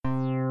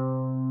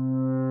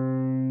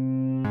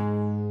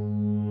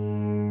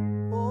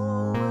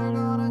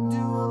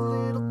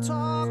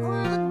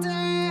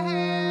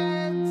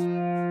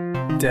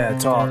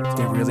Dad talk,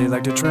 they really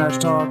like to trash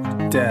talk.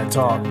 Dad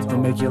talk, they'll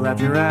make you laugh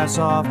your ass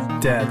off.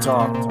 Dad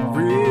talk,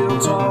 real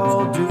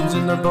tall dudes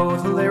and they're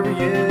both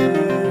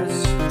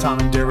hilarious. Tom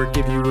and Derek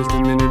give you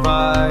wisdom and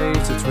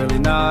advice. It's really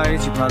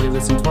nice, you probably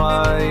listen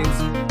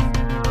twice.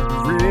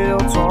 Real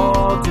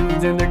tall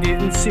dudes and they're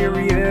getting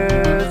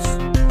serious.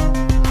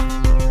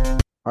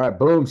 All right,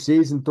 boom.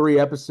 Season 3,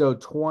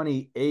 episode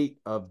 28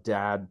 of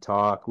Dad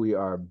Talk. We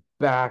are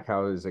back.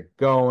 How is it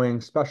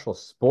going? Special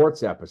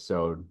sports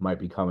episode might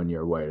be coming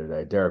your way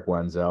today. Derek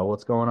Wenzel,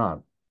 what's going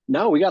on?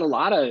 No, we got a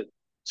lot of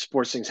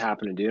sports things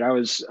happening, dude. I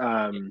was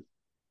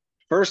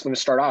first, let me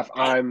start off.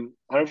 I don't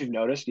know if you've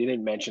noticed, you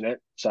didn't mention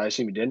it, so I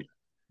assume you didn't.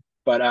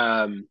 But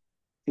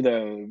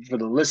for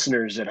the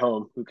listeners at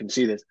home who can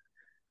see this,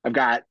 I've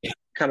got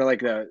kind of like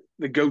the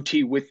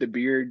goatee with the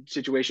beard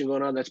situation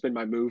going on. That's been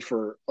my move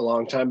for a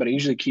long time, but I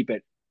usually keep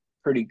it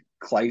pretty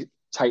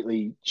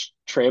tightly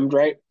trimmed,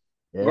 right?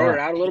 Growing it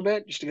Yeah. out a little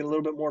bit just to get a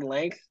little bit more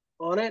length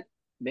on it.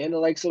 Amanda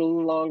likes it a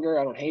little longer.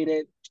 I don't hate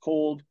it. It's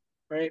cold,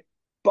 right?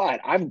 But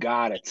I've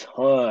got a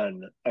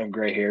ton of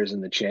gray hairs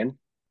in the chin.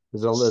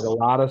 There's a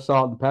lot of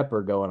salt and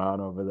pepper going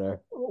on over there.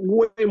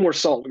 Way more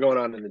salt going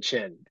on in the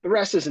chin. The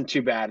rest isn't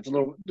too bad.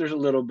 There's a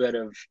little bit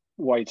of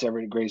grays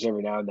every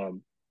now and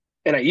then.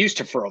 And I used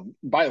to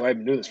by the way, I've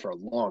been doing this for a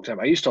long time.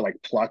 I used to like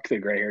pluck the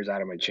gray hairs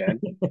out of my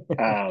chin.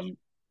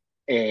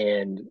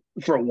 And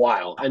for a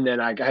while, and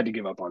then I had to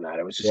give up on that.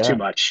 It was just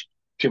Yeah.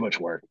 too much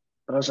work.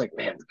 And I was like,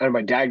 man, and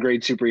my dad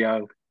grayed super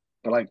young,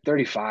 but like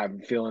 35,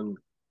 I'm feeling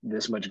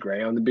this much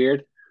gray on the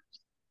beard.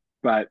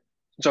 But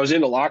so I was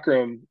in the locker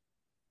room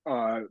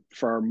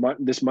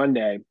this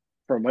Monday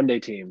for a Monday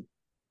team,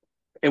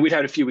 and we'd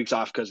had a few weeks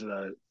off because of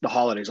the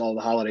holidays. All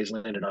the holidays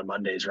landed on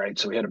Mondays, right?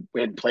 So we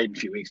hadn't played in a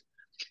few weeks,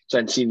 so I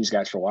hadn't seen these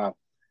guys for a while.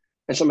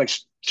 And so I'm like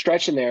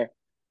stretching there,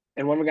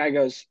 and one guy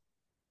goes,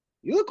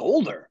 "You look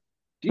older.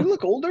 Do you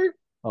look older?"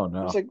 Oh,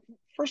 I was no. like,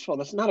 first of all,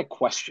 that's not a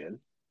question.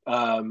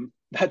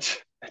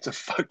 That's a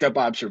fucked up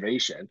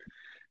observation.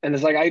 And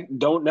it's like, I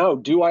don't know.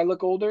 Do I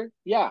look older?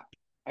 Yeah.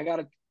 I got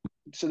to.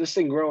 So this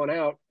thing growing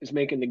out is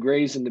making the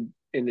grays in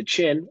the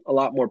chin a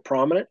lot more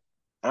prominent.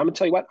 I'm gonna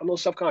tell you what, I'm a little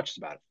self-conscious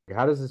about it.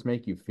 How does this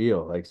make you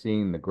feel, like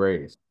seeing the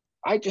grays?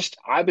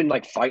 I've been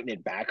like fighting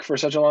it back for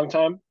such a long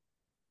time.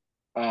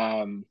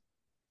 Um,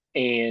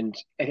 and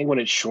I think when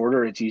it's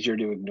shorter, it's easier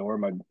to ignore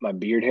my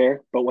beard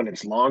hair. But when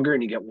it's longer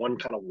and you get one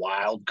kind of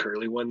wild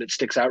curly one that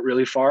sticks out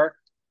really far,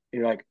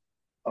 you're like,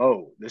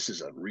 oh, this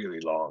is a really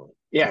long.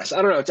 Yes,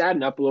 I don't know. It's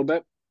adding up a little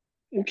bit.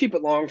 We'll keep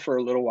it long for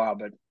a little while,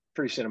 but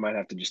pretty soon I might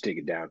have to just take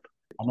it down.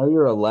 I know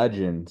you're a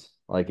legend,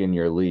 like in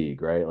your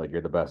league, right? Like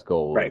you're the best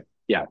goalie. Right.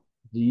 Yeah.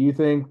 Do you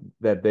think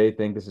that they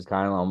think this is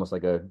kind of almost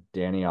like a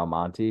Danny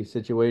Almonte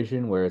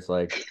situation where it's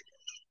like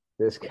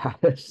this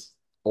guy's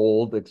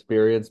old,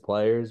 experienced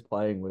players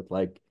playing with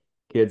like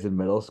kids in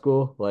middle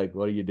school? Like,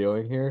 what are you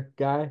doing here,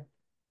 guy?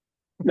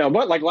 No,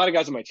 but like a lot of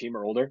guys on my team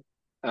are older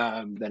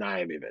than I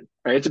am even.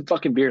 Right. It's a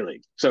fucking beer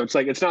league. So it's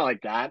like it's not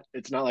like that.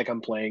 It's not like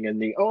I'm playing in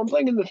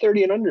the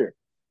 30 and under,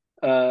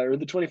 or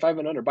the 25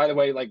 and under. By the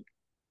way, like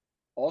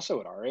also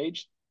at our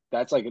age,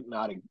 that's like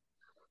not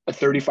a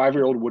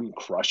 35-year-old wouldn't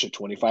crush a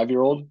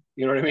 25-year-old.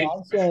 You know what I No,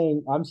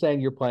 mean? I'm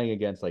saying you're playing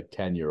against like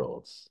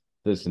 10-year-olds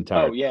this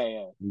entire Oh yeah,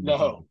 yeah.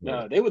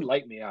 No, they would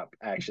light me up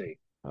actually.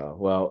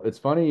 well, it's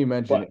funny you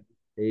mentioned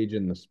But age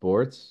in the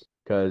sports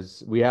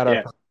because we had our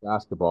yeah. first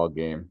basketball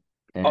game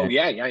Oh and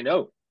yeah, yeah, I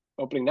know.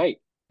 Opening night.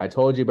 I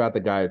told you about the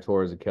guy who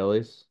tore his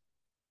Achilles.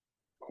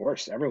 Of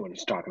course, everyone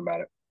is talking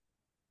about it.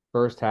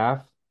 First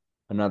half,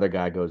 another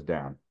guy goes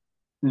down.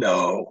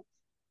 No.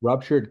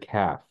 Ruptured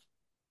calf.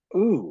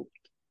 Ooh,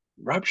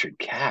 ruptured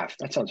calf.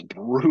 That sounds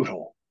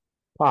brutal.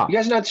 You Pop.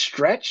 guys not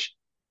stretch?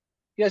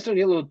 You guys don't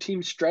get a little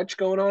team stretch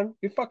going on?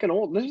 You're fucking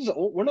old. This is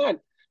old.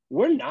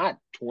 We're not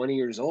 20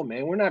 years old,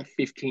 man. We're not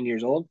 15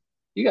 years old.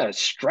 You got to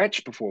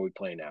stretch before we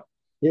play now.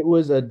 It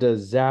was a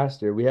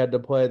disaster. We had to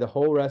play the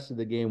whole rest of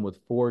the game with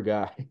four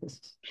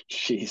guys.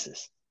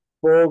 Jesus.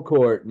 Full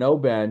court, no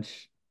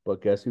bench.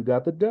 But guess who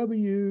got the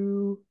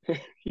W?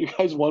 You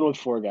guys won with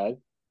four guys.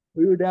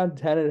 We were down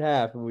 10 at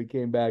half and we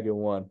came back and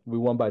won. We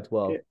won by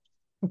 12.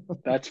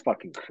 That's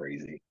fucking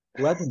crazy.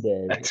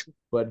 Legendary. That's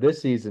But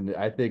this season,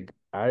 I think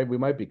we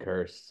might be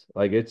cursed.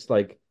 Like it's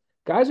like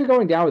guys are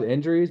going down with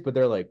injuries, but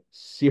they're like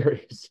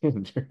serious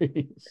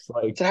injuries.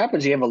 Like what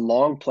happens. You have a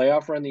long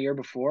playoff run the year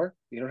before.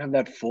 You don't have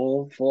that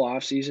full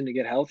off season to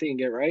get healthy and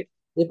get right.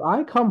 if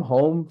I come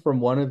home from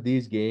one of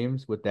these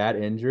games with that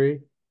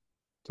injury,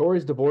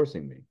 Tori's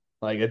divorcing me.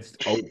 Like it's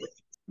over.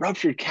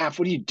 Ruptured calf.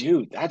 What do you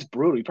do? That's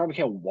brutal. You probably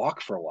can't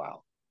walk for a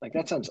while. Like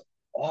that sounds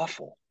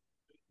awful.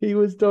 He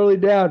was totally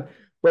down.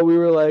 But we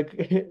were like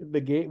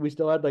the game. We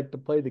still had like to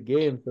play the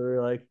game, so we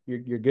were like,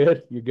 "You're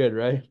good. You're good,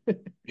 right?"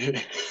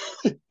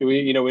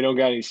 We don't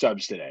got any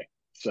subs today.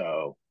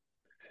 So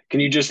can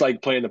you just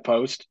like play in the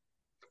post?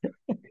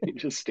 You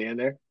just stand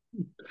there.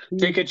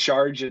 Take a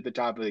charge at the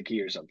top of the key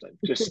or something.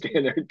 Just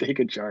stand there and take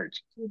a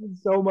charge. He's in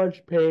so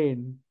much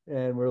pain,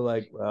 and we're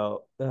like,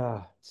 "Well,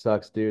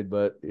 sucks, dude."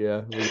 But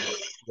yeah, we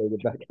gotta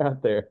get back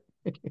out there.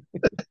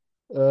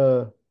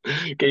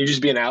 Can you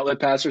just be an outlet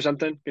pass or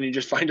something? Can you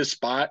just find a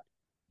spot?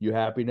 You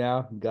happy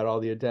now? You got all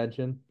the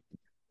attention?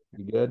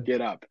 You good?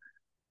 Get up.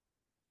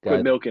 Quit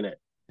Guys, milking it.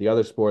 the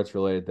other sports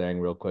related thing,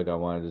 real quick, I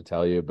wanted to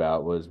tell you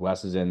about was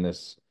Wes is in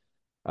this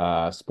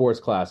sports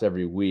class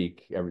every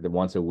week,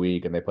 once a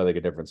week, and they play like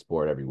a different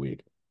sport every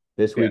week.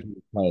 This Yeah. week he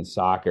was playing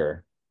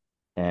soccer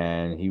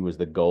and he was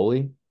the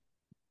goalie.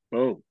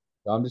 Boom.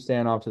 So I'm just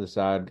standing off to the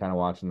side, kind of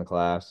watching the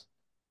class,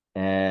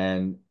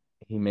 and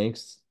he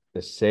makes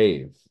the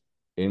save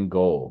in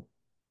goal,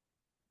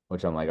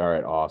 which I'm like, all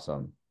right,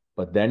 awesome.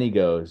 But then he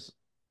goes,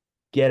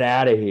 "Get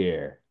out of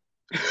here."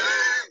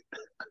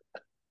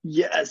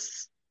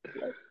 Yes.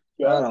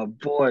 Yeah. Oh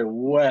boy,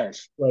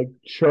 Wes. Like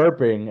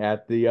chirping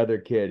at the other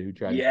kid who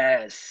tried to.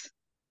 Yes.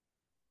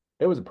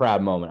 It was a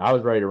proud moment. I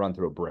was ready to run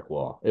through a brick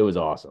wall. It was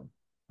awesome.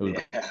 It was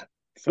Yeah. get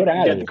Fucking out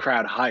of get the here.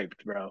 crowd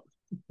hyped, bro.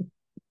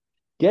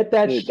 Get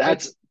that Dude,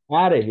 shit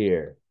out of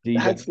here,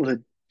 that's D.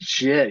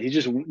 legit. He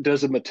just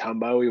does a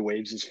Matumbo. He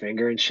waves his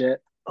finger and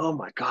shit. Oh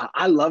my God.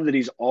 I love that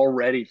he's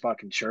already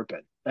fucking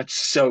chirping. That's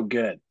so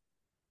good.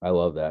 I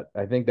love that.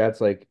 I think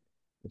that's like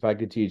if I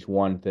could teach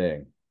one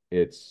thing,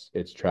 it's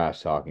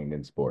trash talking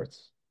in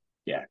sports.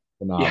 Yeah. You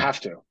Phenomenal. have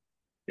to.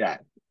 Yeah.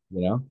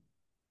 You know,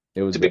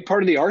 it was It's a great. big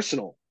part of the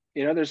arsenal.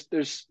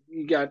 There's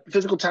you got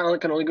physical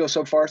talent can only go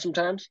so far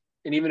sometimes.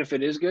 And even if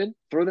it is good,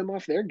 throw them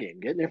off their game.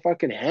 Get in their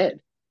fucking head.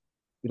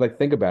 Like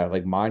think about it,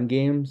 like mind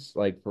games,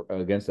 like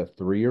against a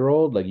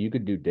 3-year-old, like you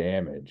could do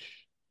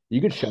damage. You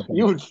could shut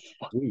You them would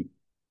free.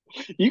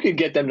 you could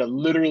get them to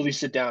literally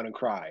sit down and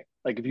cry.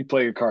 Like if you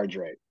play your cards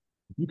right.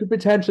 You could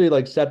potentially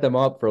like set them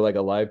up for like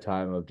a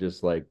lifetime of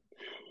just like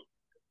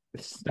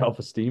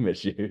self-esteem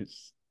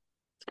issues.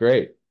 It's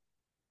great.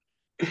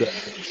 So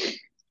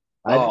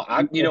I Oh,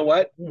 think you know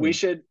what? We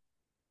should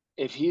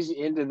if he's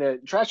into the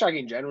trash talking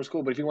in general is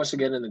cool, but if he wants to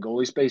get in the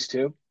goalie space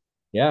too,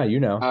 yeah, you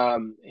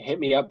know. hit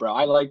me up, bro.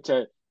 I like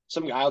to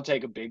some guy will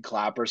take a big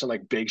clap or some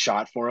like big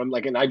shot for him.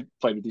 Like, and I've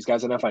played with these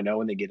guys enough. I know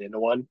when they get into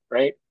one,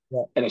 right?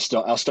 Yeah. And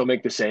I'll still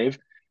make the save.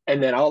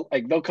 And then I'll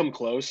like they'll come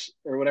close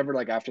or whatever,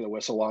 like after the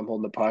whistle while I'm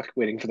holding the puck,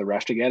 waiting for the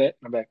ref to get it.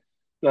 I'm like,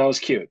 no, that was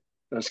cute.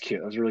 That was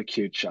cute. That was a really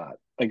cute shot.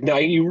 Like, no,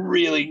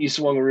 you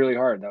swung really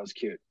hard. That was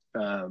cute.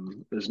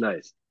 It was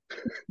nice.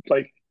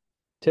 Like,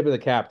 Tip of the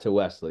cap to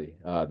Wesley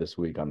this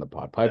week on the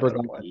pod. Piper got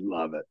I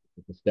love it.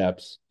 the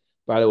steps.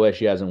 By the way,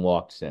 she hasn't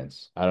walked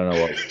since. I don't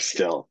know what. I don't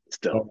Still,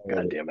 know god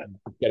what damn it.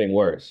 it's getting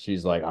worse.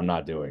 She's like, I'm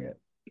not doing it.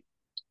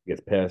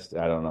 Gets pissed.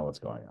 I don't know what's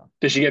going on.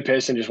 Does she get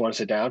pissed and just want to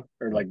sit down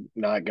or like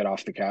not get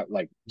off the couch,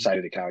 like side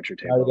of the couch or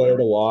Try table to or get her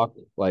to whatever? walk,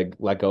 like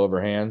let go of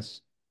her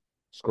hands,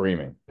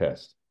 screaming,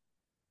 pissed.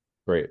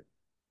 Great.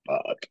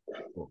 But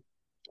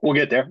we'll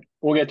get there.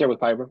 We'll get there with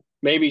Piper.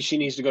 Maybe she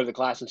needs to go to the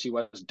class and see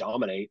Wes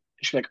dominate.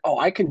 She's like, oh,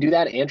 I can do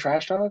that and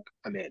trash talk.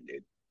 I'm in,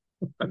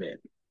 dude. I'm in.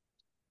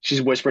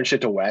 She's whispering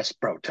shit to Wes.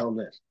 Bro, tell him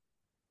this.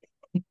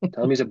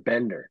 Tell him he's a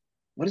bender.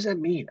 What does that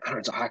mean? I don't know.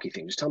 It's a hockey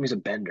thing. Just tell him he's a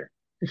bender.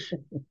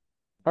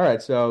 All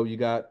right, so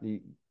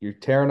you're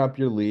tearing up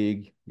your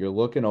league. You're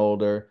looking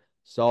older.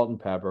 Salt and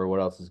pepper. What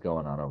else is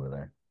going on over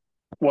there?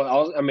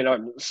 Well,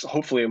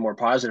 hopefully a more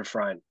positive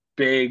front.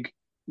 Big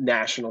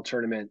national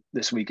tournament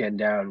this weekend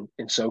down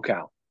in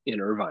SoCal in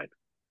Irvine.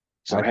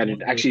 So I saw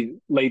headed actually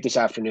late this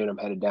afternoon. I'm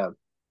headed down.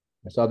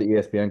 I saw the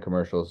ESPN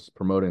commercials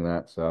promoting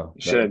that. So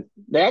Should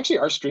they actually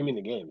are streaming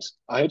the games?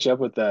 I'll hit you up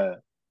with the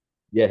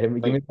yeah, give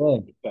link. me the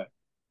link. Yeah.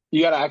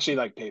 You got to actually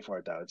like pay for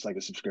it though. It's like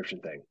a subscription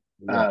thing.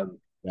 Yeah, that's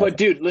But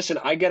dude, listen,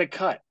 I get a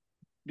cut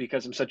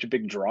because I'm such a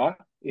big draw.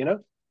 You know,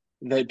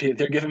 they're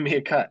giving me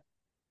a cut.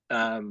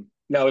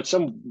 No, it's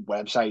some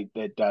website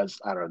that does.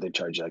 I don't know. They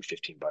charge you like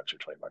 $15 or $20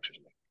 or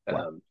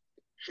something.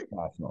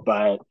 wow. National.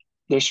 But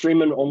they're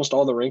streaming almost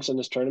all the rinks in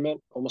this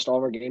tournament. Almost all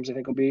of our games, I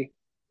think, will be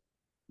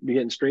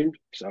getting streamed.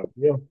 So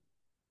Yeah.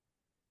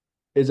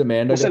 Is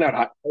Amanda we'll send gonna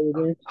out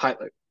gonna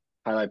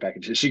highlight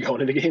packages. Is she going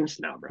into games?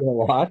 No, bro.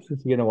 watch?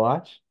 Is she gonna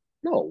watch?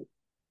 No.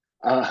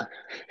 Uh,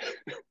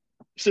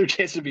 is there a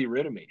chance to be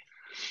rid of me?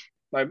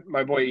 My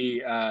boy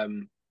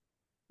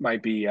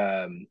might be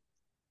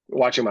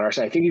watching him on our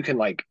side. I think you can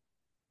like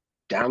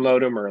download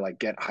them or like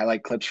get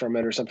highlight clips from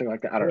it or something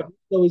like that. I don't know.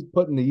 So he's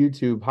putting the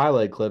YouTube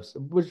highlight clips,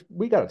 which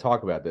we got to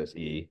talk about this,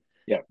 E.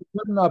 Yeah. He's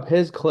putting up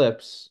his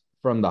clips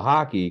from the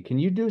hockey. Can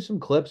you do some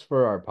clips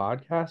for our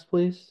podcast,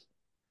 please?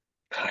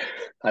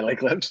 Highlight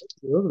clips.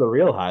 Those are the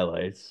real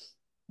highlights.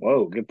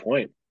 Whoa, good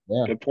point.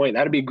 Yeah, Good point.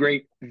 That'd be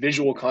great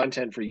visual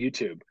content for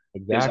YouTube.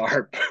 Is exactly.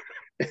 our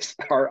is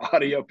our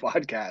audio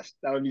podcast.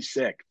 That would be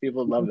sick.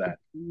 People would love that.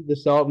 The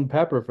salt and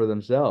pepper for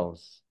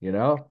themselves, you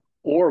know?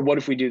 Or what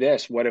if we do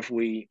this? What if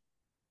we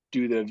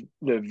do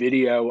the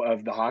video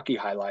of the hockey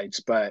highlights,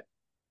 but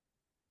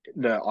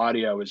the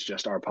audio is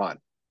just our pod?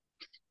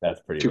 That's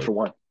pretty Two lit. for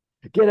one.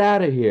 Get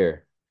out of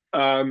here.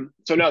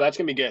 So no, that's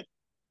gonna be good.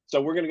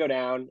 So we're gonna go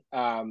down.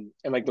 And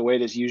like the way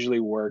this usually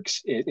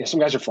works, some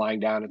guys are flying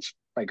down. It's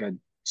like a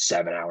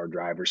 7-hour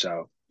drive or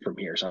so from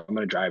here. So I'm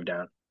gonna drive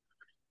down.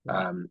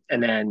 Wow.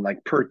 And then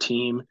like per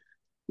team,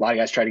 a lot of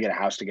guys try to get a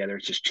house together.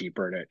 It's just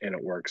cheaper and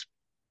it works.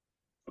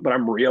 But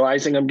I'm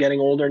realizing I'm getting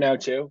older now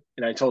too.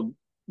 And I told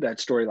that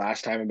story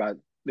last time about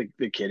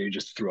the kid who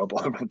just threw up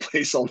all over the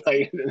place all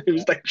night and he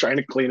was like trying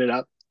to clean it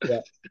up.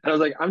 Yeah. And I was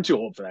like, I'm too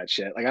old for that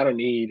shit. Like I don't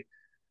need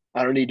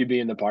to be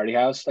in the party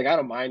house. Like I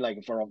don't mind like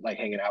if we're like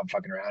hanging out and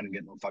fucking around and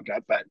getting a little fucked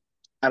up, but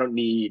I don't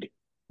need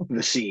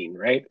the scene,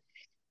 right?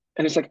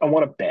 And it's like I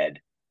want a bed,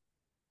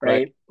 Right.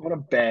 right? I want a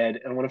bed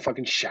and I want a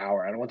fucking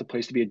shower. I don't want the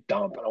place to be a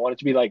dump. And I want it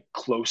to be like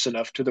close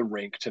enough to the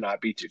rink to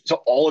not be too. So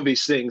all of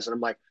these things, and I'm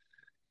like,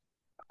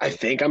 I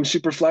think I'm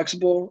super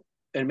flexible.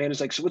 And man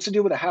is like, so what's the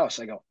deal with the house?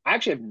 I go, I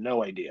actually have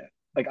no idea.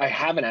 Like I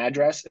have an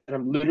address and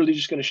I'm literally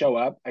just gonna show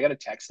up. I gotta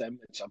text them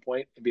at some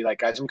point and be like,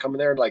 guys, I'm coming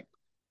there like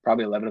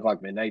probably 11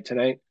 o'clock midnight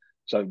tonight.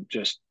 So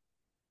just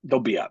they'll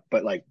be up.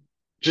 But like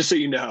just so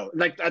you know,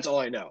 like that's all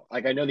I know.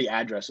 Like I know the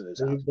address of this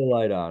house. Leave the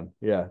light on.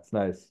 Yeah, it's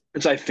nice.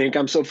 And so I think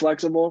I'm so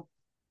flexible.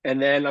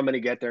 And then I'm gonna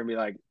get there and be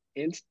like,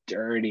 it's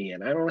dirty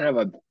and I don't have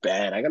a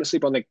bed. I gotta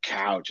sleep on the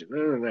couch.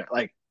 And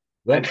like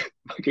I'm That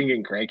fucking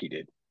getting cranky,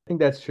 dude. I think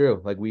that's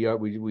true. Like we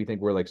think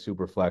we're like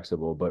super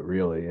flexible, but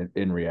really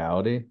in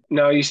reality,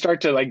 No, you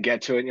start to like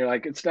get to it and you're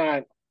like, it's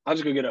not, I'll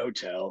just go get a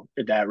hotel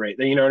at that rate.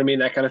 You know what I mean?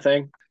 That kind of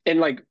thing. And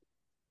like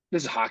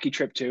this is a hockey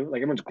trip too.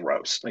 Like everyone's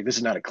gross. Like this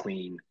is not a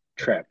clean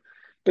trip.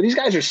 But these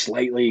guys are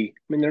slightly,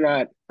 I mean, they're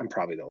not, I'm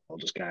probably the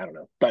oldest guy, I don't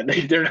know.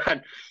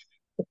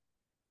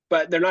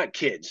 But they're not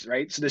kids,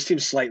 right? So this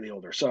team's slightly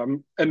older. So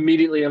I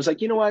was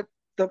like, you know what?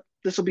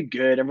 This will be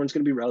good. Everyone's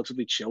going to be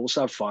relatively chill. We'll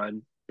still have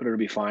fun, but it'll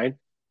be fine.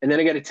 And then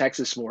I got a text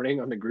this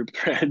morning on the group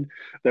thread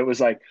that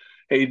was like,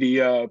 hey,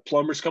 the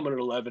plumber's coming at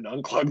 11.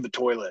 Unplug the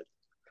toilet.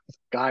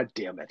 God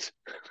damn it.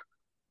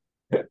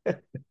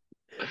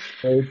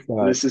 it's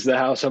not. This is the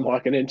house I'm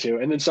walking into.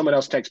 And then someone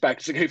else texts back.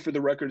 It's like, hey, for the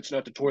record, it's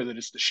not the toilet,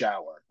 it's the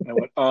shower. And I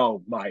went,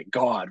 oh my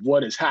God,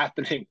 what is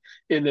happening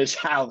in this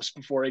house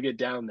before I get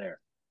down there?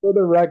 For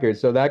the record,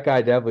 so that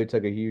guy definitely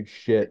took a huge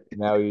shit.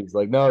 Now he's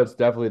like, no, it's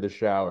definitely the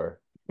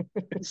shower.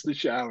 It's the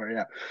shower.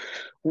 Yeah.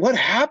 What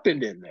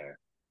happened in there?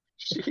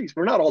 Jeez,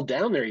 we're not all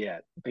down there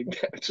yet. Like,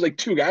 it's like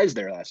two guys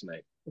there last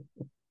night.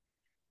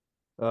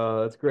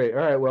 That's great. All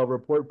right, well,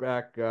 report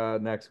back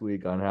next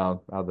week on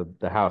how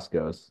the house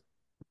goes.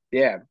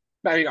 Yeah.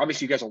 I mean,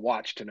 obviously, you guys will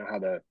watch to know how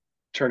the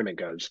tournament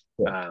goes.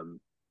 Yeah.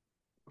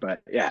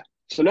 But yeah.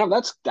 So no,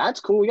 that's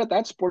cool. We got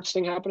that sports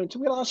thing happening too.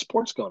 We got a lot of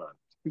sports going on.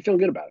 I'm feeling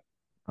good about it.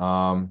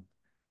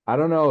 I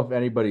don't know if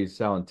anybody's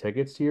selling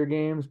tickets to your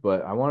games,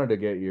 but I wanted to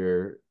get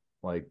your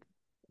like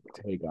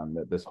take on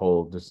this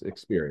whole just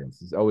experience.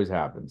 This always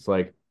happens.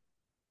 Like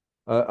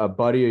a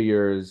buddy of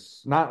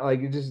yours, not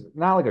like just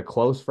not like a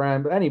close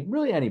friend, but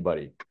really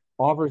anybody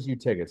offers you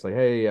tickets. Like,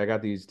 hey, I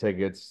got these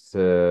tickets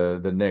to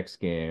the Knicks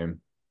game.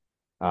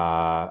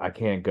 I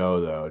can't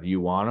go though. Do you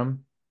want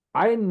them?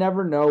 I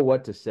never know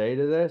what to say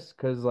to this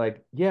because,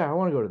 like, yeah, I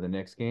want to go to the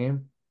Knicks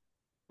game,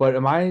 but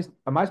am I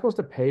supposed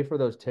to pay for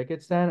those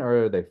tickets then,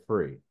 or are they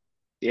free?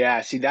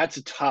 Yeah, see,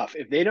 that's tough.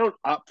 If they don't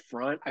up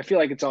front, I feel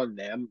like it's on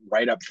them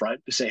right up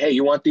front to say, hey,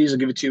 you want these? I'll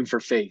give it to you for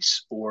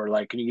face. Or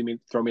like, can you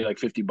throw me like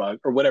 50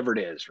 bucks or whatever it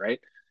is, right?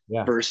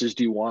 Yeah. Versus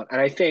do you want?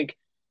 And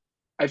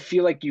I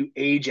feel like you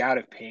age out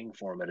of paying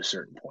for them at a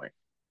certain point.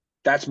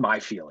 That's my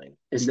feeling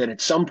is that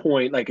at some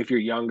point, like if you're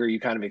younger, you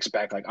kind of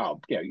expect like, oh,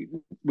 yeah,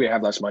 we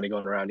have less money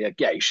going around.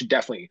 Yeah, you should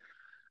definitely,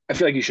 I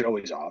feel like you should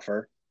always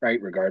offer, right?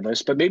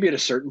 Regardless. But maybe at a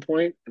certain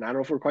point, and I don't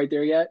know if we're quite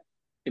there yet,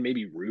 it may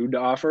be rude to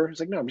offer. It's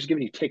like, no, I'm just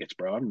giving you tickets,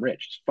 bro. I'm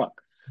rich as fuck.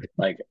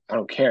 Like, I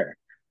don't care.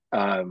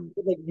 Like, you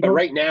But don't.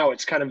 right now,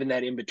 it's kind of in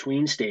that in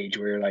between stage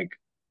where you're like,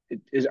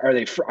 are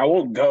they? I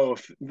won't go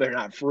if they're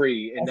not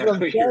free. And That's what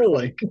now I'm you're saying.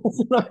 like,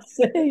 That's what I'm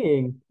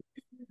saying.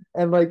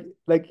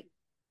 And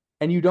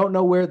and you don't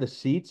know where the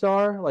seats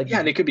are. Like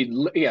yeah, they could be,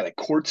 yeah, like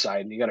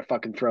courtside, and you got to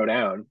fucking throw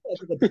down.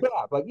 it's like a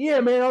trap. Like, yeah,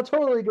 man, I'll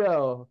totally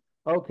go.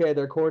 Okay,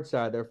 they're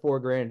courtside. They're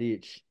 $4,000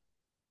 each.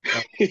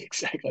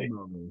 Exactly.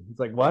 It's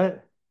like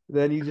what?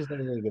 Then you just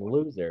ain't really gonna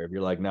lose there if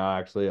you're like, no,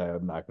 actually,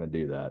 I'm not gonna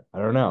do that. I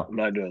don't know. I'm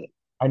not doing it.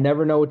 I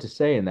never know what to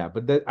say in that,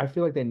 but I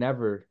feel like they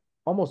never,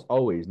 almost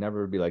always,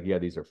 never be like, yeah,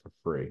 these are for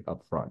free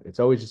up front. It's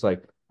always just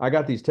like, I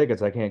got these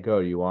tickets, I can't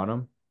go. Do you want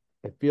them?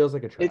 It feels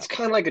like a It's trap.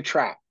 kind of like a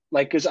trap.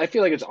 Like, because I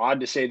feel like it's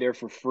odd to say they're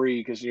for free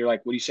because you're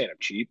like, what are you saying? I'm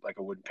cheap. Like,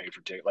 I wouldn't pay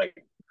for ticket.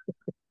 Like,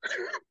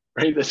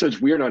 right? So it's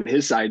weird on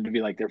his side to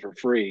be like they're for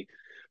free.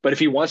 But if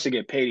he wants to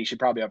get paid, he should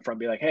probably up front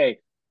be like, hey,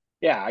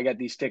 yeah, I got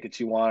these tickets.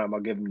 You want them?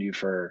 I'll give them to you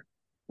for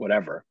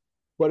whatever.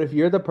 But if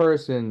you're the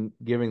person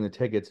giving the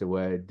tickets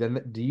away,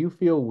 then do you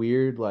feel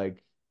weird?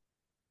 Like,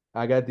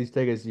 I got these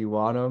tickets, do you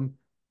want them?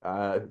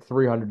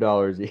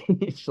 $300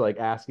 each, like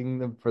asking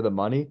them for the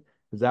money.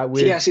 Is that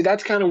So yeah, weird? see,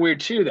 that's kind of weird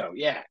too, though.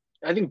 Yeah,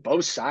 I think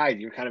both sides,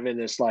 you're kind of in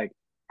this like,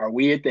 are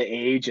we at the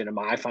age and am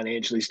I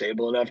financially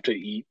stable enough to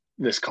eat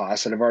this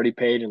cost that I've already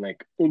paid? And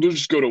like, well, they'll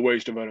just go to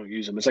waste if I don't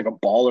use them. It's like a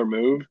baller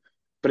move,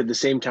 but at the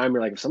same time,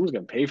 you're like, if someone's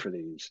gonna pay for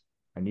these,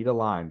 I need a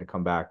line to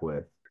come back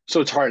with. so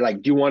it's hard.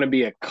 Like, do you want to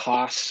be a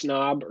cost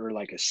snob or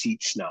like a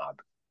seat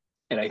snob?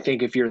 And I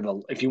think if you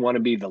want to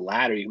be the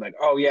latter, you're like,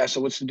 oh yeah, so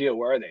what's the deal?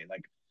 Where are they?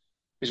 Like,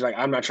 he's like,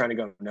 I'm not trying to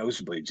go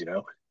nosebleeds,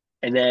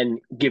 and then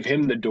give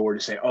him the door to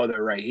say, oh,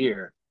 they're right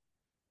here,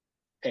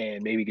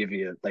 and maybe give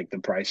you like the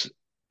price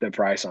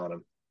on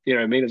them. You know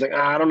what I mean? It's like,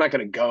 I'm not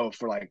going to go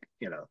for like,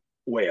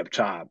 way up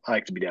top. I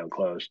like to be down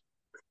close.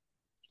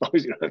 As long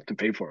as you don't have to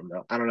pay for them,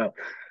 though. I don't know.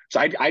 So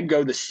I'd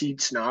go the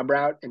seat snob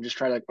route and just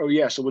try like, oh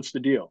yeah, so what's the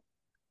deal?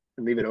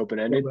 And leave it open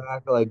Go ended.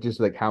 back, like just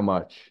like how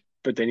much?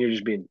 But then you're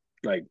just being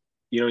like,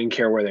 you don't even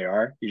care where they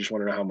are. You just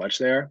want to know how much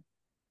they are.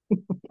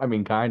 I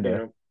mean, You kinda.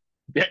 know?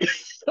 Yeah,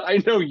 I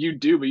know you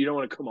do, but you don't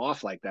want to come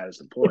off like that. Is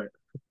the point?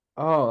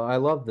 Oh, I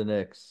love the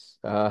Knicks.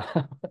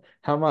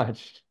 How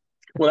much?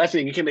 Well, that's the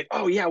thing. You can be,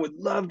 oh yeah, I would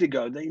love to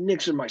go. The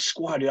Knicks are my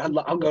squad, dude.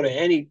 I'll go to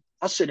any.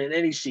 I'll sit in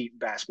any seat in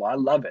basketball. I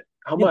love it.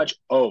 How Yeah. much?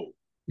 Oh,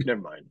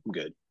 never mind. I'm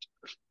good.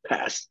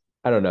 Pass.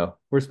 I don't know.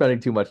 We're spending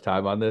too much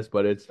time on this,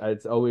 but it's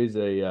always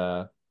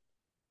it's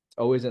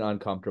always an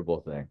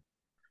uncomfortable thing.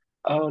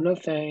 Oh no,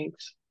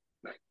 thanks.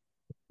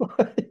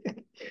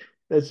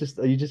 It's just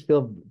you just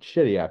feel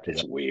shitty after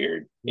It's that.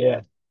 weird.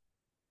 Yeah.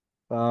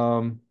 Yeah.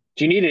 Um,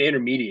 Do you need an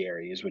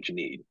intermediary? Is what you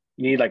need.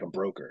 You need like a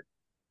broker.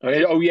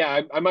 Oh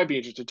yeah, I might be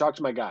interested. Talk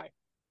to my guy.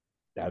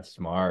 that's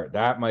smart.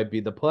 That might be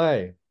the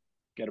play.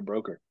 Get a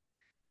broker.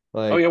 Oh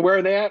Like, yeah, where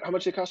are they at? How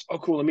much they cost? Oh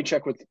cool. Let me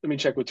check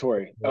with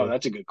Tori. Oh, like,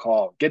 that's a good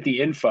call. Get the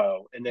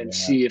info and then yeah.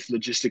 see if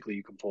logistically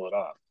you can pull it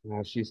off.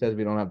 Well, she says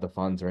we don't have the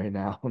funds right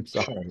now. I'm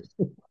sorry.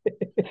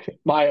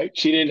 My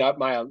she didn't up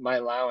my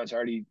allowance. I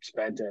already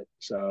spent it,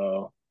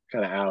 so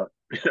kind of out.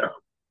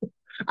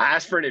 I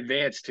asked for an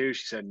advance too.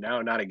 She said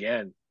no, not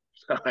again.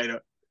 I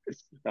don't,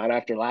 not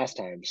after last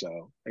time.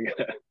 So I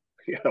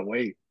gotta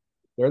wait.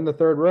 They're in the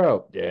third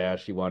row. Yeah,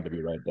 she wanted to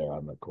be right there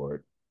on the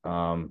court.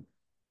 Um,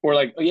 Or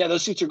like, oh yeah,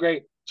 those seats are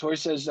great. Tori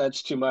says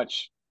that's too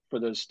much for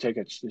those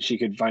tickets. That she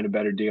could find a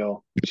better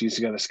deal. She's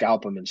gonna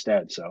scalp them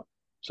instead. So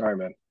sorry,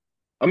 man.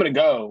 I'm gonna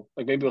go.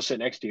 Like maybe we'll sit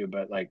next to you,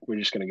 but like we're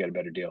just gonna get a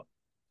better deal.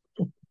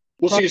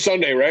 We'll see you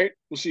Sunday, right?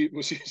 We'll see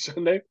you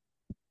Sunday.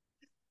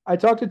 I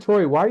talked to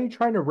Tori. Why are you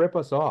trying to rip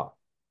us off?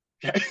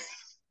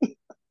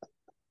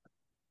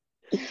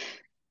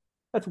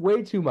 That's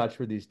way too much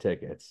for these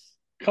tickets.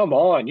 Come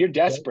on, you're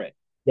desperate.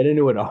 Get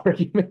into an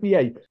argument.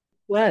 Yeah,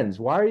 friends,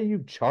 why are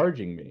you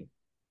charging me?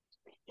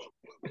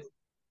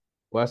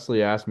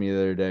 Wesley asked me the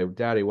other day,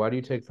 Daddy, why do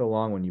you take so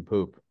long when you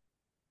poop?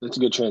 That's a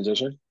good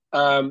transition.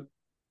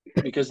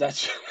 Because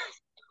that's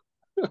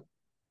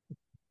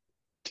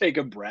take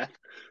a breath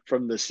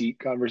from the seat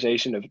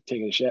conversation of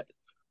taking a shit.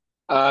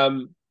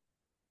 Um,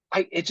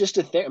 it's just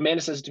a thing.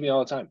 Amanda says it to me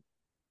all the time.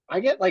 I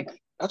get like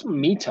that's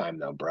me time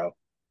though, bro.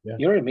 Yeah.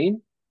 You know what I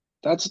mean?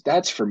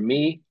 That's for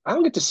me. I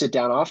don't get to sit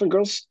down often.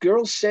 Girls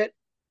sit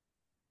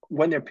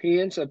when they're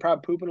peeing, so they're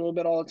probably pooping a little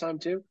bit all the time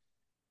too.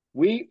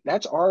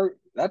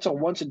 That's a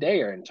once a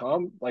day, and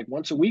Tom, like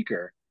once a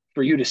weeker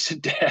for you to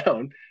sit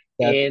down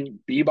That's and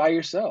be by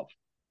yourself.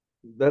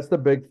 that's the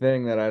big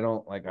thing that I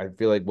don't like. I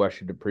feel like Wes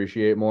should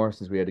appreciate more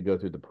since we had to go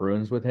through the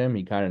prunes with him.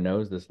 He kind of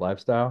knows this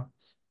lifestyle.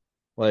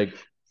 Like,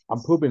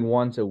 I'm pooping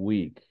once a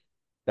week.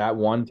 That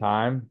one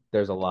time,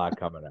 there's a lot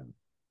coming in.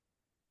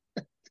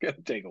 It's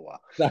gonna take a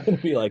while. It's not gonna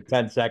be like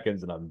 10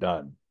 seconds and I'm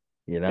done,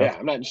 you know? Yeah,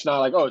 I'm not. It's not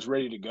like, oh, it's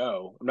ready to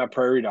go. I'm not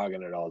prairie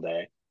dogging it all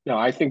day. No,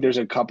 I think there's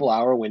a couple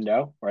hour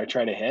window where I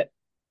try to hit,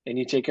 and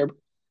you take care.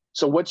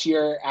 So, what's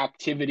your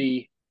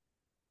activity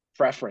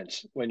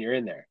preference when you're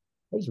in there?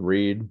 Just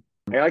read.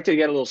 I like to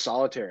get a little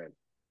solitaire in.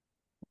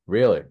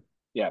 Really?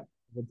 Yeah.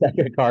 The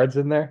deck of cards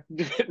in there?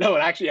 No,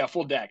 actually, yeah,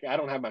 full deck. I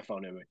don't have my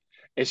phone in me.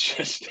 It's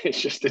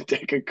just a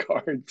deck of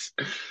cards.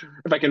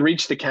 If I can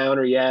reach the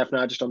counter, yeah. If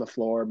not, just on the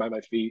floor by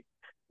my feet.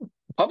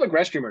 Public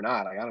restroom or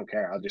not, like, I don't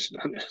care. I'm just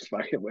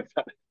fucking with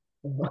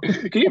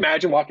that. Can you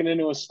imagine walking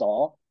into a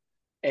stall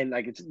and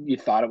like you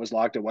thought it was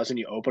locked, it wasn't.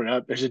 You open it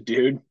up, there's a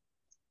dude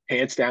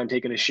pants down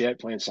taking a shit,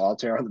 playing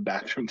solitaire on the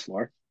bathroom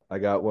floor. I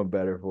got one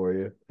better for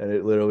you. And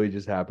it literally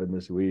just happened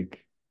this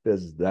week.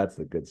 That's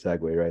the good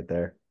segue right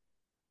there.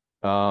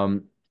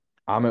 Um,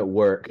 I'm at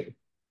work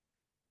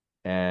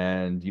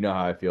and you know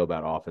how I feel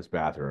about office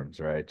bathrooms,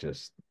 right?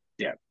 Just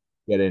Yeah.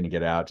 get in,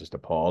 get out, just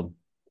appalled.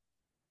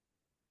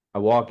 I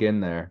walk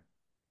in there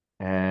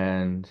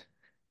and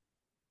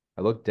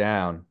I look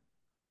down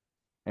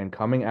and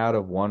coming out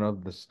of one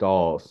of the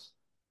stalls,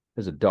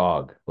 there's a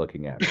dog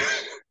looking at me.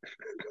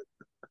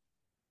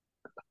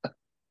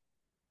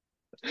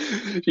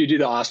 You do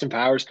the Austin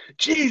Powers.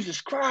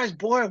 Jesus Christ,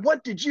 boy,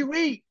 what did you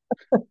eat?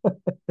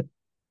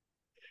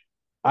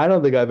 I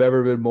don't think I've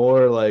ever been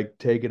more like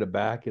taken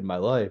aback in my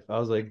life. I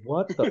was like,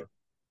 what the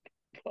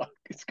Fuck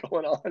is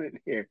going on in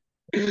here?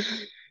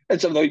 And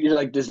so you're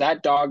like, does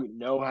that dog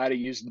know how to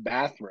use the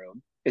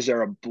bathroom? Is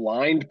there a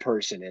blind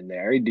person in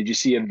there? Did you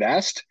see a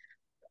vest?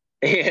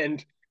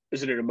 And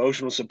is it an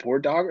emotional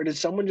support dog, or did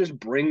someone just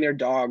bring their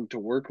dog to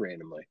work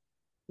randomly?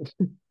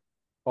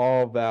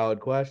 all valid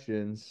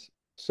questions.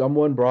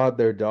 Someone brought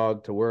their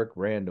dog to work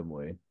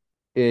randomly.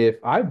 If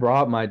I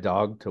brought my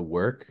dog to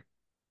work,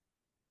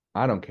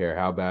 I don't care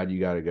how bad you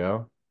got to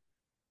go.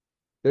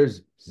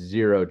 There's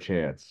zero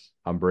chance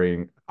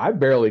I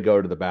barely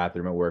go to the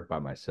bathroom at work by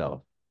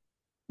myself.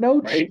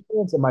 No Right?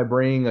 chance am I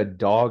bringing a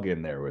dog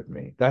in there with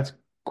me. That's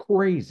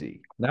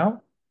crazy.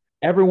 No?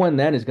 Everyone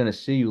then is going to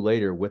see you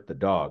later with the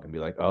dog and be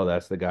like, oh,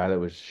 that's the guy that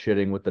was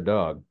shitting with the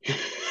dog.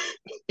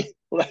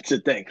 Well, that's the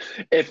thing.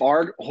 If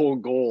our whole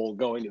goal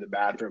going to the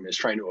bathroom is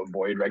trying to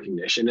avoid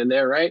recognition in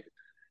there, right?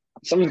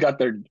 Someone's got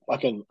their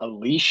fucking a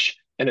leash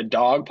and a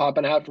dog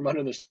popping out from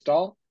under the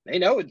stall. They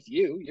know it's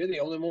you. You're the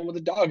only one with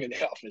a dog in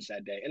the office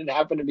that day. And it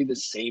happened to be the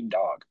same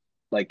dog.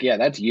 Like, yeah,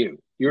 that's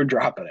you. You're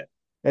dropping it.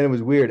 And it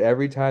was weird.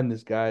 Every time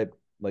this guy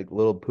like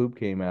little poop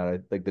came out,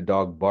 like the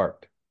dog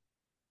barked.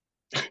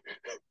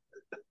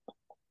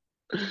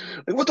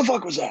 Like, what the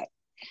fuck was that?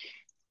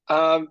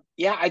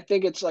 Yeah, I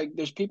think it's like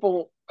there's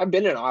people. I've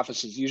been in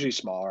offices, usually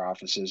smaller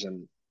offices,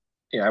 and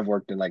I've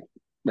worked in like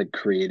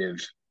creative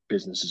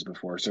businesses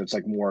before, so it's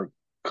like more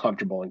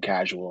comfortable and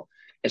casual.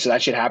 And so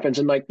that shit happens,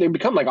 and like they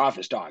become like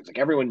office dogs. Like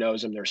everyone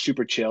knows them. They're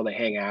super chill. They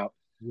hang out.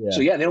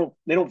 So Yeah. yeah,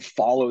 they don't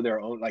follow their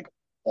own like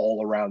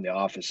all around the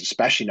office,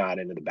 especially not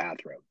into the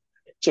bathroom.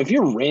 So if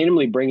you're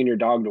randomly bringing your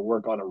dog to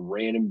work on a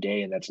random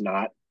day and that's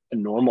not a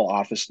normal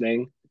office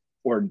thing,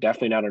 or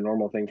definitely not a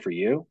normal thing for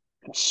you,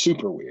 it's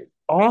super weird.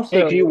 Hey,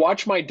 can you Also,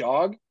 watch my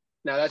dog?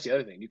 Now that's the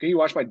other thing. Can you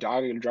watch my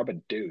dog? I'm gonna drop a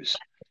deuce.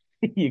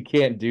 you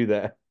can't do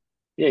that.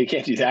 Yeah, you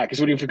can't do that because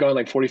what if you're going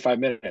like 45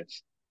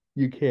 minutes?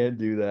 You can't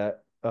do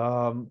that.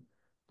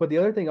 But the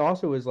other thing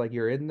also is like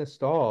you're in the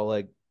stall,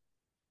 like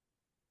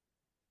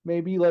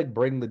maybe like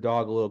bring the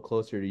dog a little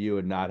closer to you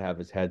and not have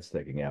his head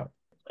sticking out.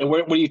 And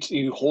what do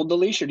you hold the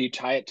leash or do you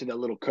tie it to the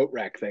little coat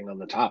rack thing on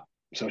the top?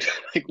 So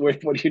like,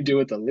 what do you do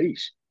with the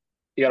leash?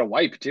 You got to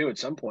wipe too at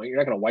some point. You're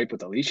not going to wipe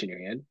with the leash in your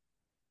hand.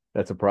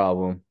 That's a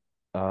problem.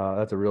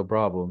 That's a real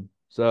problem.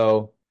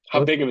 So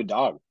How big of a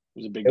dog?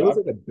 Was it a big it was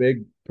dog? like a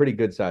big, pretty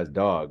good sized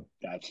dog.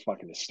 That's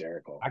fucking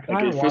hysterical. I Like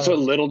kind of if it's a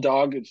wanted, little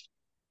dog, it's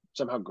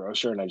somehow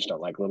grosser, and I just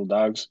don't like little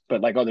dogs.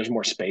 But like, oh, there's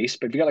more space.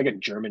 But if you got like a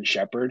German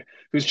Shepherd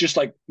who's just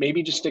like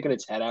maybe just sticking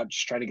its head out,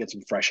 just trying to get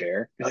some fresh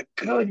air, you're like,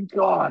 good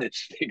God, it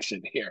stinks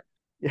in here.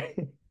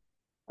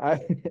 I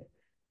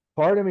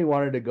part of me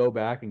wanted to go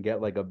back and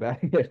get like a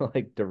bag of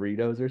like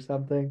Doritos or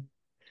something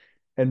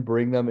and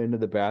bring them into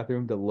the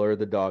bathroom to lure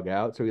the dog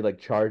out. So he like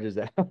charges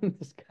out and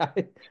this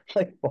guy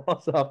like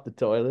falls off the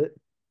toilet.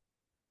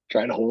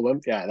 Trying to hold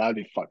them. Yeah, that'd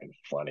be fucking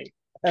funny.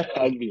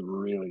 That'd be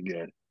really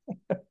good.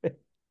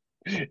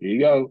 Here you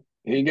go.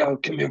 Here you go.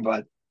 Come here,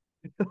 bud.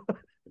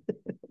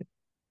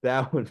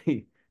 That would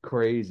be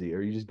crazy.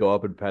 Or you just go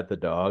up and pet the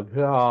dog.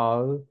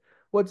 Oh,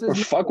 what's Or his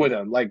name? fuck with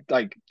him. Like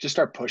just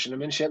start pushing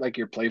him and shit. Like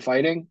you're play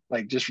fighting.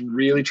 Like just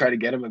really try to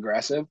get him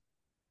aggressive.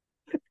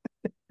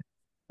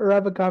 Or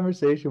have a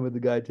conversation with the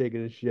guy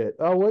taking a shit.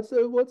 Oh, what's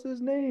his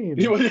You name?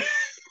 know,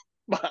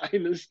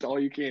 behind the stall,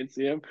 you can't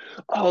see him.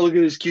 Oh, look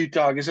at this cute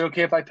dog. Is it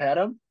okay if I pet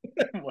him?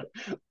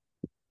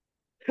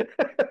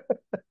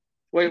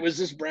 Wait, was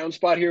this brown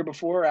spot here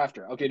before or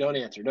after? Okay, don't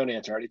answer. Don't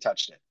answer. I already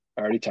touched it.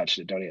 I already touched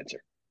it. Don't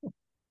answer.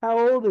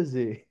 How old is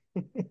he?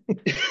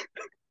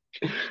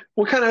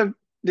 What kind of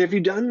have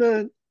you done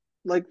the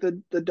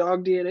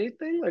dog DNA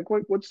thing? Like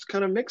what's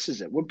kind of mix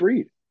is it? What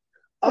breed?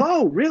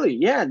 Oh, really?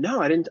 Yeah,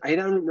 no, I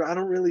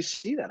don't really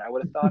see that. I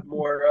would have thought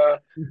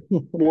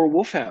more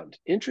wolfhound.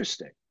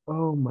 Interesting.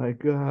 Oh my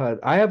God.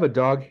 I have a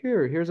dog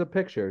here. Here's a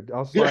picture.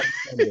 I'll Yeah.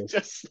 slide it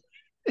Just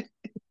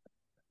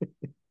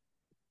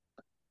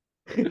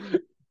under.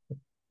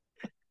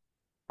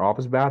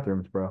 Office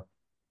bathrooms, bro.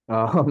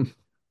 Um,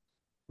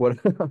 what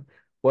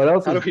what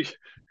else how do is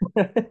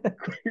we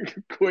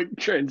quick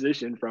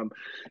transition from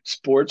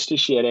sports to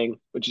shitting,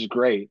 which is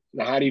great.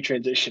 Now how do you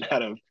transition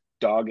out of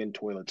dog and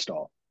toilet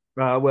stall?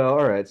 well,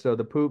 all right. So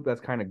the poop,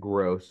 that's kind of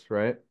gross,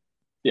 right?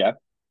 Yeah.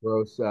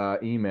 Gross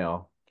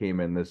email came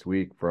in this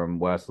week from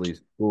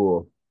Wesley's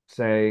school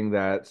saying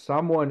that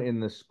someone in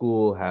the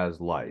school has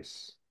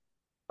lice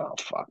Oh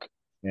fuck.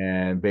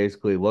 and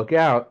basically look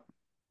out,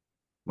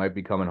 might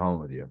be coming home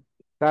with you.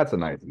 That's a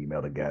nice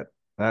email to get.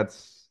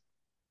 That's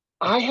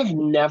I have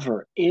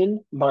never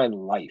in my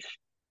life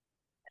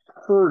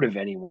heard of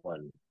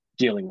anyone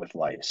dealing with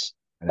lice.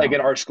 I Like know.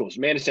 at our schools.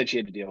 Amanda said she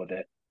had to deal with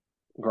it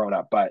growing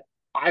up, but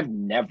I've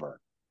never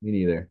Me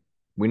neither.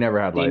 We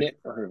never had seen lice. it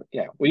or heard of it.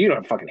 Yeah. Well, you don't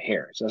have fucking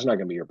hair, so that's not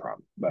gonna be your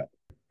problem. But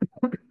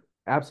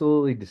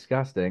Absolutely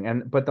disgusting.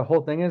 And but the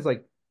whole thing is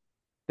like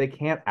they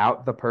can't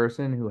out the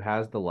person who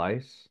has the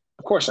lice.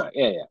 of course not.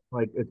 Yeah, yeah.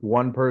 Like it's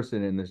one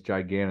person in this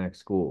gigantic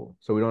school,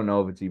 so we don't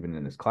know if it's even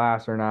in his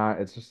class or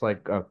not. It's just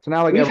like so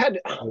now like We've everyone's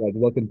had like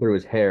looking through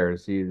his hair to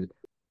see.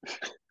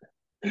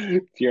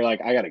 you're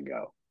like, I gotta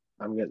go.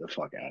 I'm getting the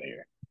fuck out of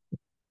here.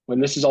 When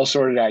this is all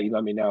sorted out, you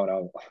let me know and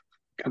I'll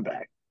come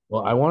back.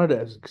 Well, I wanted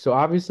to. So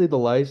obviously the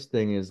lice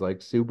thing is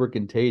like super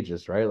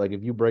contagious, right? Like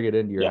if you bring it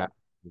into your Yeah. house,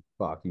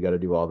 fuck, you got to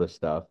do all this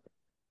stuff.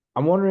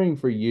 I'm wondering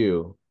for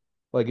you,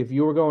 like if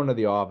you were going to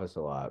the office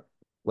a lot,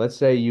 let's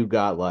say you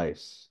got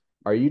lice,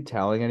 are you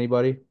telling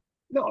anybody?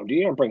 No, dude,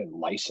 you don't bring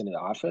lice into the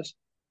office.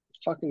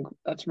 Fucking,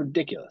 that's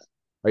ridiculous.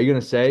 Are you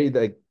gonna say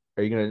like,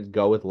 are you gonna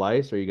go with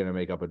lice, or are you gonna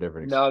make up a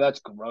different excuse? No,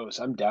 that's gross.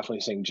 I'm definitely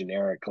saying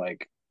generic.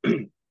 Like,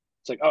 it's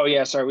like, oh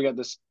yeah, sorry, we got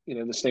this,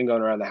 this thing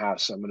going around the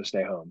house, so I'm gonna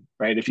stay home.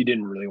 Right? If you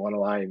didn't really want to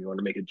lie and you want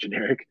to make it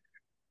generic,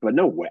 but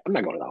no way, I'm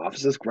not going to the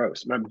office. That's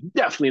gross. But I'm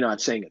definitely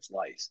not saying it's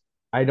lice.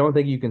 I don't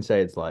think you can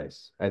say it's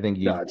lice. I think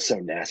No, you it's so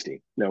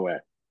nasty. No way.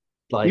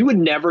 Like, you would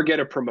never get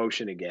a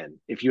promotion again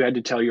if you had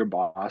to tell your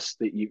boss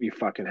that you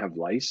fucking have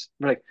lice.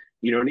 Like,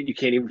 you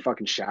can't even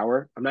fucking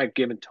shower. I'm not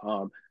giving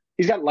Tom.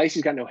 He's got lice.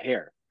 He's got no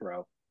hair,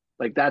 bro.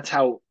 Like, that's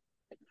how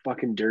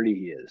fucking dirty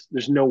he is.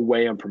 There's no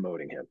way I'm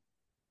promoting him.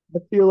 I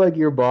feel like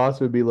your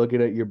boss would be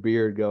looking at your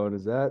beard going,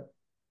 is that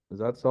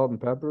salt and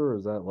pepper or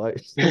is that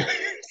lice? I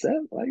Is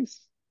that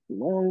lice?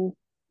 Long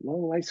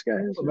lice,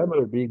 guys. don't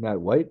remember it being that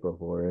white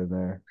before in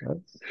there.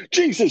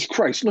 Jesus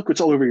Christ! Look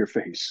what's all over your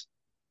face.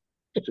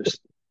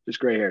 Just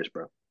gray hairs,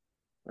 bro.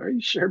 Are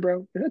you sure,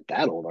 bro? You're not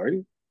that old, are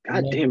you?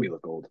 God damn, you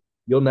look old.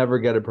 You'll never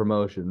get a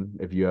promotion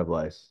if you have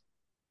lice.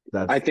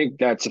 I think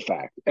that's a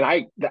fact,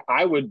 and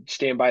I would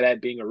stand by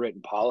that being a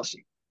written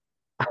policy.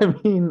 I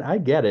mean, I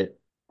get it.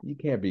 You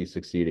can't be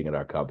succeeding at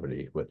our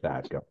company with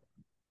that going.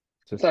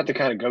 It's not the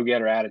kind of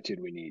go-getter attitude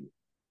we need.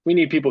 We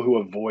need people who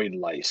avoid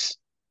lice.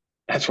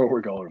 That's what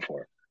we're going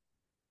for.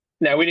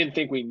 Now, we didn't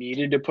think we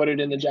needed to put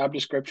it in the job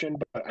description,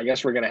 but I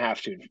guess we're going to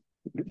have to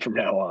from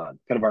now on.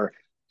 Kind of our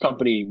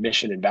company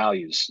mission and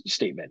values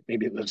statement.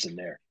 Maybe it lives in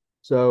there.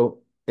 So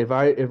if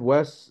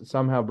Wes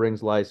somehow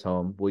brings lice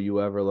home, will you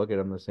ever look at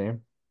him the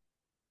same?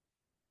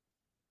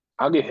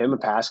 I'll give him a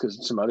pass because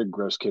it's some other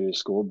gross kid in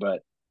school. But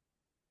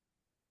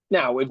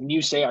now, if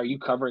you say, "Are you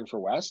covering for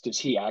West?" Is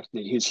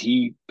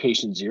he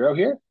patient zero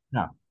here?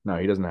 No,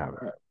 he doesn't have it.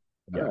 All right.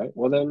 Yeah. All right.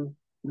 Well, then,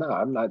 no,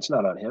 I'm not. It's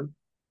not on him.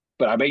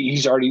 But I bet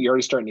you're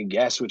already starting to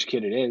guess which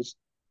kid it is.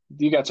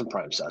 You got some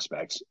prime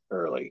suspects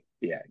early.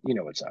 Yeah, you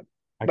know what's up.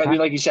 But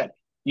like you said,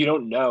 you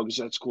don't know because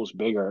that school's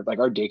bigger. Like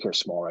our daycare's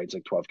small, right? It's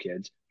like 12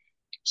 kids.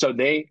 So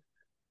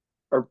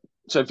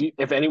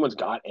if anyone's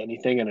got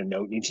anything and a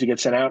note needs to get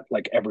sent out,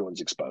 like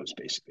everyone's exposed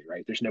basically,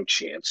 right? There's no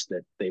chance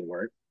that they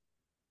weren't.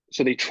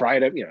 So they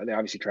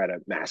obviously try to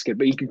mask it,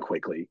 but you can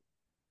quickly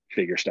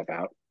figure stuff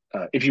out.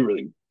 If you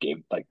really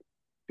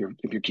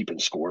if you're keeping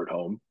score at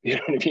home, you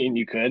know what I mean?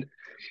 You could.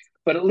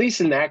 But at least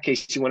in that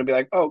case, you want to be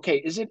like, oh, okay,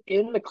 is it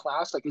in the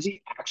class? Like, is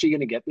he actually going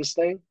to get this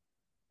thing?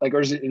 Like,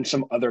 or is it in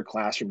some other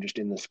classroom just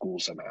in the school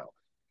somehow?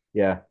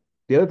 Yeah.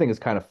 The other thing that's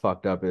kind of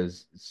fucked up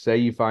is, say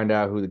you find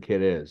out who the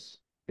kid is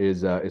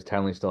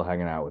Tenley still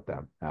hanging out with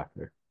them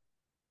after?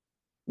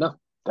 No,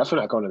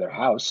 definitely not going to their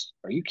house.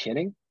 Are you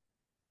kidding?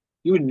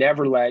 You would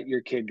never let your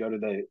kid go to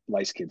the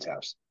lice kid's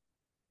house.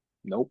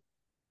 Nope.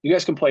 You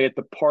guys can play at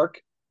the park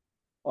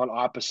on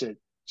opposite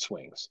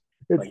swings.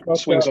 Like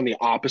swings on the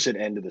opposite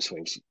end of the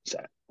swing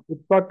set.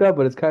 It's fucked up,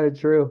 but it's kind of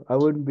true. I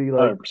wouldn't be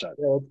like, 100%.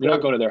 You're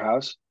not going to their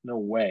house? No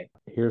way.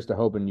 Here's to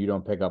hoping you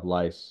don't pick up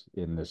lice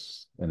in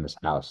this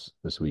house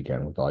this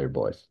weekend with all your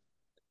boys.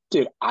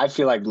 Dude, I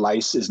feel like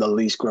lice is the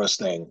least gross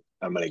thing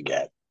I'm gonna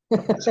get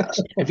from this house.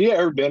 Have you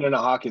ever been in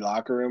a hockey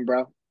locker room,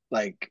 bro?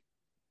 Like,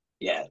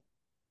 yeah.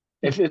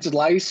 If it's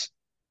lice,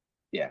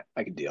 yeah,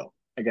 I can deal.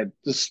 I got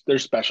this.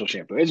 There's special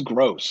shampoo. It's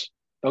gross.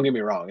 Don't get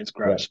me wrong, it's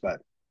gross,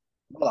 but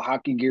all the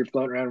hockey gear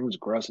floating around is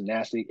gross and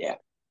nasty. Yeah.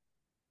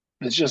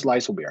 It's just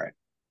lice will be all right.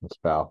 That's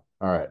foul.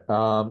 All right.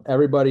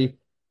 Everybody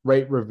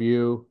rate,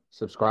 review,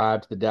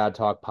 subscribe to the Dad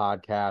Talk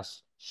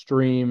podcast,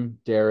 stream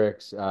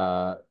Derek's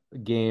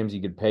games.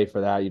 You could pay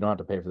for that. You don't have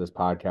to pay for this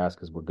podcast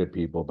because we're good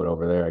people, but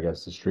over there, I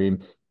guess the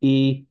stream.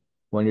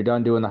 When you're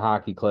done doing the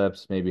hockey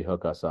clips, maybe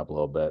hook us up a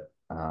little bit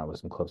with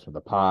some clips from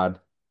the pod.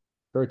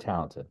 Very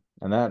talented.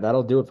 And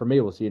that'll do it for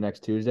me. We'll see you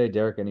next Tuesday.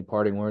 Derek, any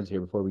parting words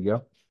here before we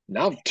go?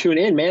 Now tune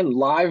in, man.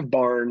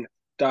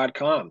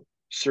 Livebarn.com.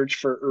 Search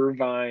for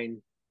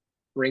Irvine,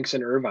 Rinks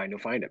in Irvine. You'll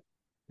find it.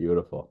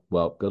 Beautiful.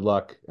 Well, good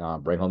luck.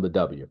 Bring home the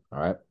W. All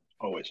right.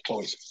 Always.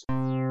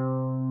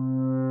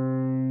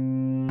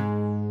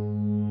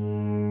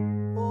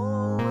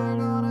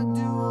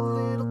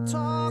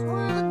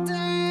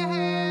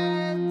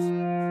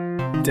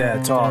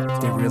 Dad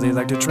talk, they really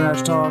like to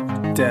trash talk.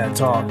 Dad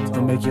talk,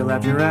 they'll make you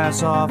laugh your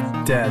ass off.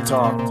 Dad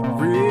talk,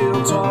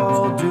 real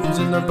tall dudes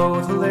and they're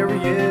both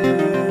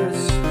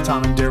hilarious.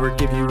 Tom and Derek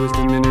give you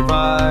wisdom and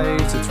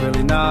advice. It's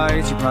really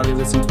nice, you probably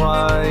listen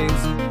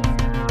twice.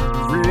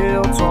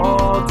 Real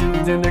tall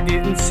dudes and they're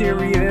getting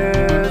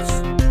serious.